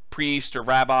your priest or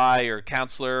rabbi or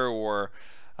counselor or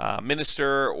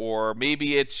minister, or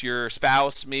maybe it's your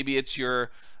spouse, maybe it's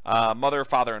your mother or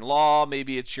father-in-law,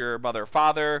 maybe it's your mother or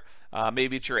father,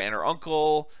 maybe it's your aunt or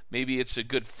uncle, maybe it's a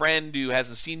good friend who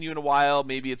hasn't seen you in a while,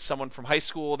 maybe it's someone from high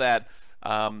school that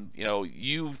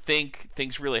you think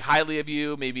thinks really highly of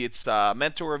you, maybe it's a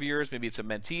mentor of yours, maybe it's a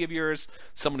mentee of yours,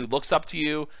 someone who looks up to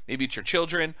you, maybe it's your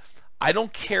children. I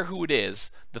don't care who it is.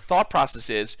 The thought process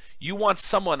is you want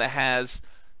someone that has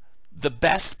the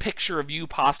best picture of you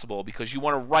possible, because you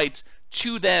want to write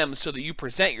to them so that you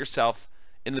present yourself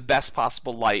in the best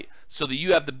possible light, so that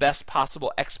you have the best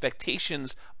possible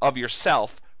expectations of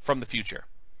yourself from the future.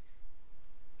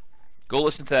 Go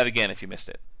listen to that again if you missed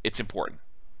it. It's important.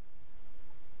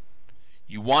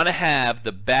 You want to have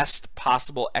the best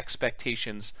possible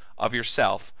expectations of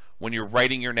yourself when you're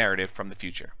writing your narrative from the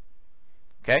future.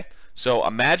 Okay? So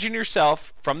imagine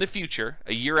yourself from the future,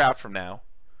 a year out from now,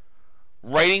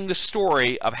 writing the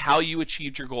story of how you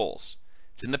achieved your goals.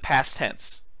 It's in the past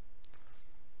tense.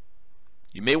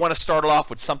 You may want to start off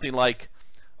with something like,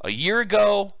 a year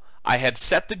ago, I had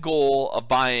set the goal of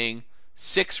buying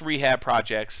 6 rehab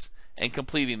projects and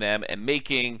completing them and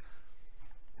making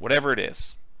whatever it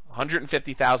is,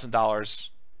 $150,000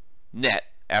 net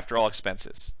after all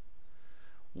expenses.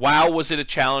 Wow, was it a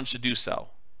challenge to do so?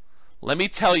 Let me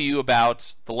tell you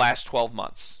about the last 12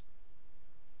 months.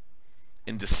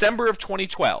 In December of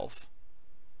 2012,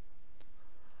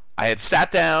 I had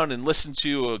sat down and listened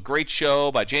to a great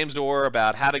show by James Orr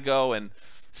about how to go and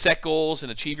set goals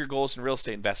and achieve your goals in real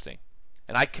estate investing.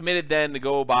 And I committed then to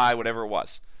go buy whatever it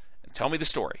was. And tell me the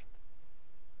story.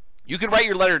 You can write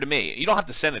your letter to me. You don't have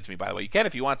to send it to me, by the way. You can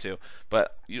if you want to,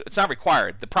 but it's not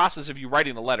required. The process of you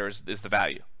writing the letter is the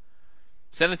value.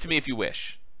 Send it to me if you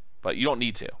wish, but you don't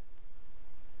need to.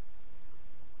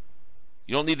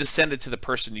 You don't need to send it to the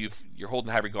person you're holding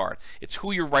in high regard. It's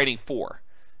who you're writing for.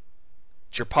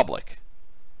 It's your public.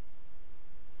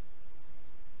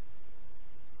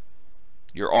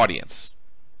 Your audience.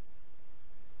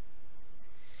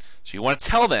 So you want to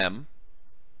tell them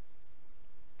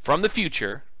from the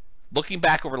future, looking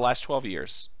back over the last 12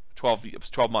 years, 12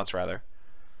 months rather,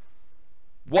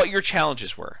 what your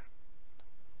challenges were.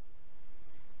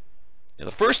 The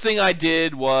first thing I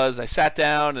did was I sat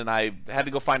down and I had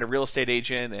to go find a real estate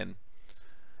agent, and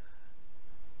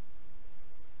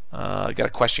I got a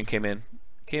question came in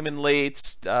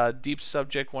late. Deep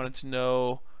subject, wanted to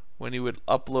know when he would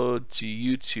upload to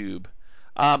YouTube.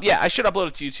 Yeah, I should upload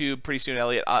it to YouTube pretty soon,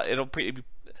 Elliot.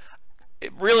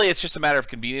 It's just a matter of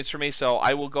convenience for me, so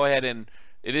I will go ahead and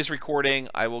it is recording.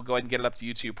 I will go ahead and get it up to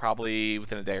YouTube probably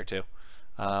within a day or two.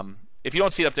 If you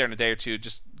don't see it up there in a day or two,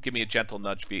 just give me a gentle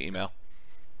nudge via email.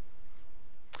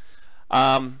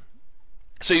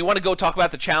 So you want to go talk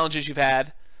about the challenges you've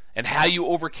had and how you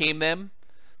overcame them.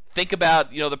 Think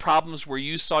about, the problems where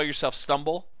you saw yourself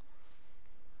stumble.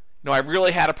 I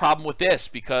really had a problem with this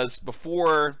because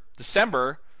before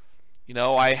December,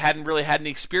 I hadn't really had any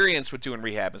experience with doing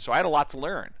rehab, and so I had a lot to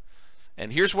learn.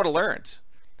 And here's what I learned.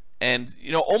 And,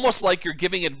 almost like you're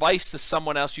giving advice to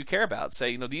someone else you care about.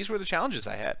 Say, these were the challenges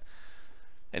I had.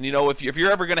 And, if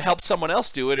you're ever going to help someone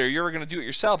else do it or you're ever going to do it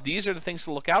yourself, these are the things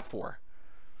to look out for.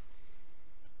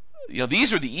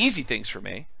 These are the easy things for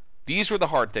me. These were the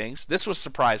hard things. This was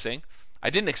surprising. I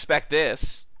didn't expect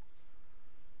this.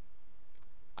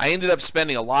 I ended up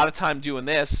spending a lot of time doing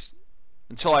this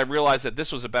until I realized that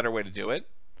this was a better way to do it.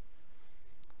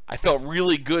 I felt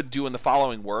really good doing the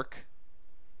following work.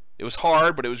 It was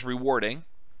hard, but it was rewarding.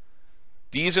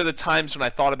 These are the times when I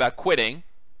thought about quitting,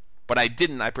 but I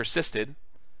didn't. I persisted.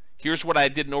 Here's what I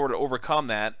did in order to overcome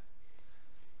that.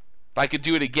 If I could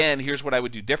do it again, here's what I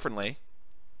would do differently.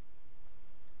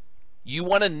 You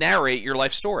want to narrate your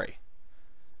life story.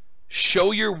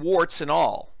 Show your warts and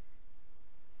all.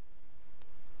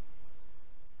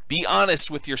 Be honest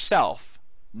with yourself.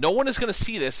 No one is going to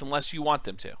see this unless you want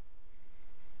them to.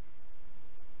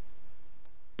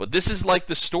 But this is like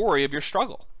the story of your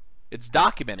struggle. It's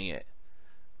documenting it.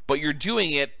 But you're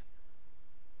doing it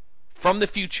from the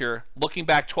future, looking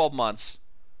back 12 months,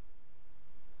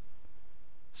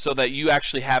 so that you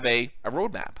actually have a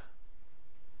roadmap.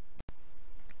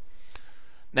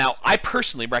 Now, I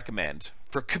personally recommend,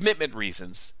 for commitment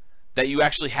reasons, that you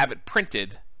actually have it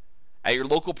printed at your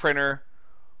local printer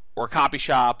or copy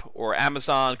shop or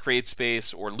Amazon,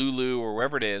 CreateSpace, or Lulu, or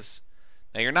wherever it is.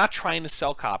 Now, you're not trying to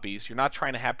sell copies. You're not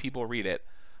trying to have people read it.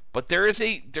 But there's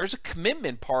a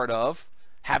commitment part of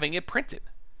having it printed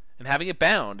and having it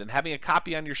bound and having a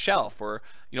copy on your shelf, or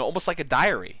almost like a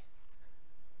diary.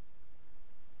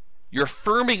 You're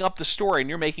firming up the story and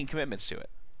you're making commitments to it.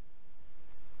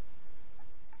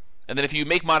 And then if you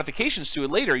make modifications to it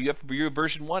later, you have to view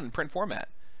version 1 in print format.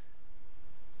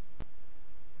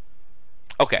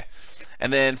 Okay.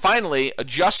 And then finally,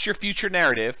 adjust your future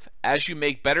narrative as you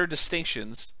make better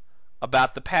distinctions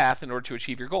about the path in order to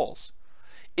achieve your goals.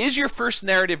 Is your first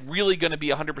narrative really going to be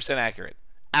 100% accurate?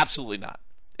 Absolutely not.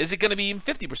 Is it going to be even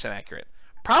 50% accurate?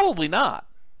 Probably not.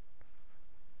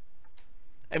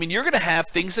 I mean, you're going to have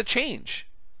things that change.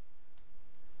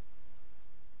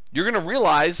 You're going to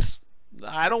realize,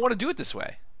 I don't want to do it this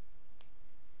way.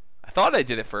 I thought I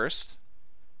did it first,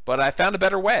 but I found a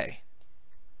better way.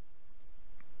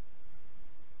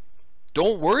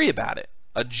 Don't worry about it.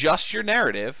 Adjust your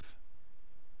narrative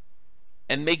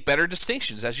and make better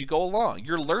distinctions as you go along.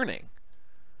 You're learning.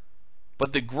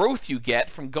 But the growth you get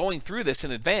from going through this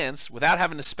in advance without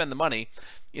having to spend the money,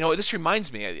 this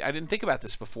reminds me, I didn't think about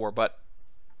this before, but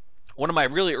one of my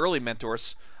really early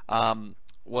mentors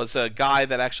was a guy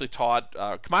that actually taught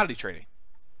commodity trading.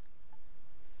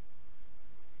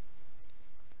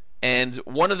 And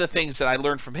one of the things that I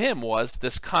learned from him was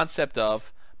this concept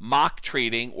of mock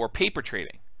trading or paper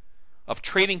trading, of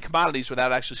trading commodities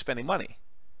without actually spending money.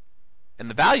 And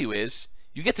the value is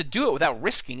you get to do it without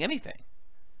risking anything.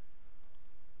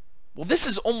 Well, this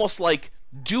is almost like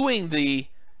doing the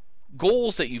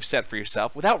goals that you've set for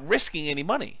yourself without risking any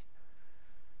money.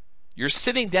 You're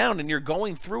sitting down and you're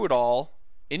going through it all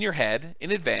in your head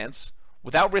in advance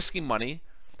without risking money,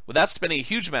 without spending a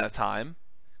huge amount of time.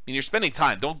 I mean, you're spending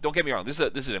time. Don't get me wrong. This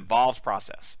is an involved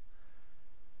process.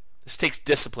 This takes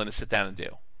discipline to sit down and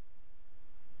do.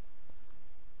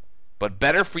 But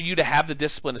better for you to have the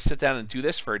discipline to sit down and do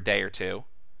this for a day or two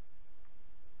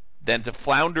than to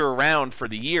flounder around for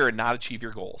the year and not achieve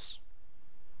your goals.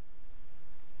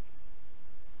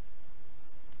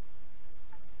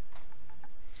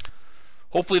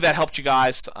 Hopefully that helped you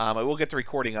guys. I will get the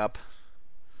recording up.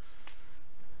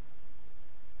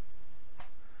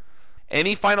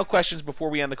 Any final questions before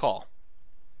we end the call?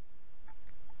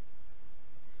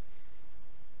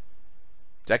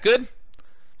 Is that good?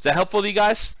 Is that helpful to you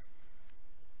guys?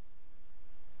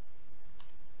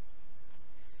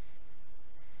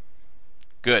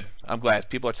 Good. I'm glad.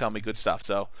 People are telling me good stuff.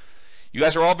 So you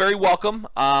guys are all very welcome.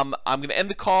 I'm going to end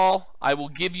the call. I will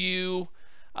give you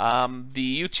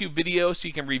the YouTube video so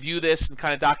you can review this and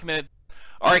kind of document it.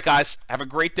 All right, guys. Have a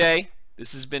great day.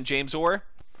 This has been James Orr.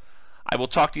 I will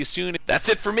talk to you soon. That's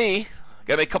it for me.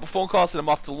 Got to make a couple phone calls and I'm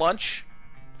off to lunch.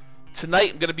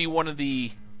 Tonight I'm going to be one of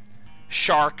the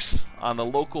sharks on the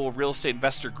local real estate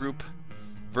investor group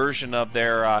version of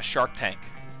their Shark Tank.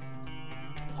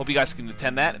 Hope you guys can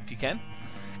attend that if you can.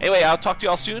 Anyway, I'll talk to you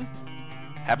all soon.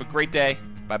 Have a great day.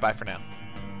 Bye-bye for now.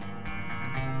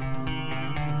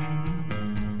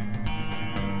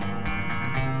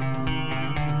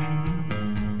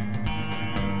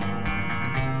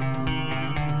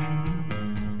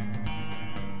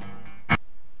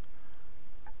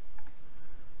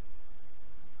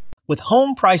 With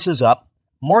home prices up,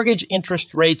 mortgage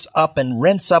interest rates up, and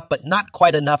rents up, but not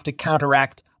quite enough to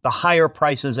counteract the higher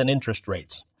prices and interest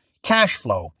rates, cash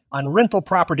flow on rental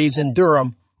properties in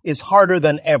Durham is harder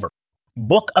than ever.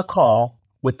 Book a call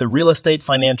with the Real Estate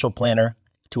Financial Planner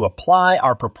to apply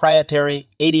our proprietary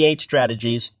 88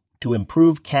 strategies to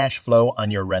improve cash flow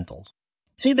on your rentals.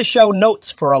 See the show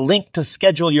notes for a link to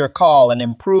schedule your call and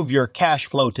improve your cash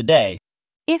flow today.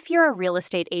 If you're a real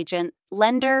estate agent,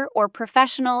 lender, or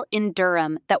professional in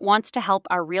Durham that wants to help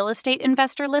our real estate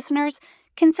investor listeners,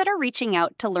 consider reaching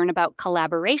out to learn about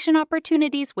collaboration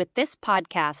opportunities with this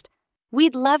podcast.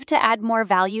 We'd love to add more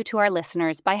value to our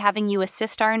listeners by having you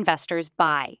assist our investors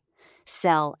buy,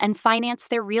 sell, and finance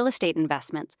their real estate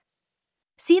investments.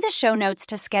 See the show notes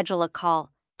to schedule a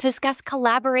call to discuss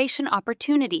collaboration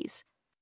opportunities.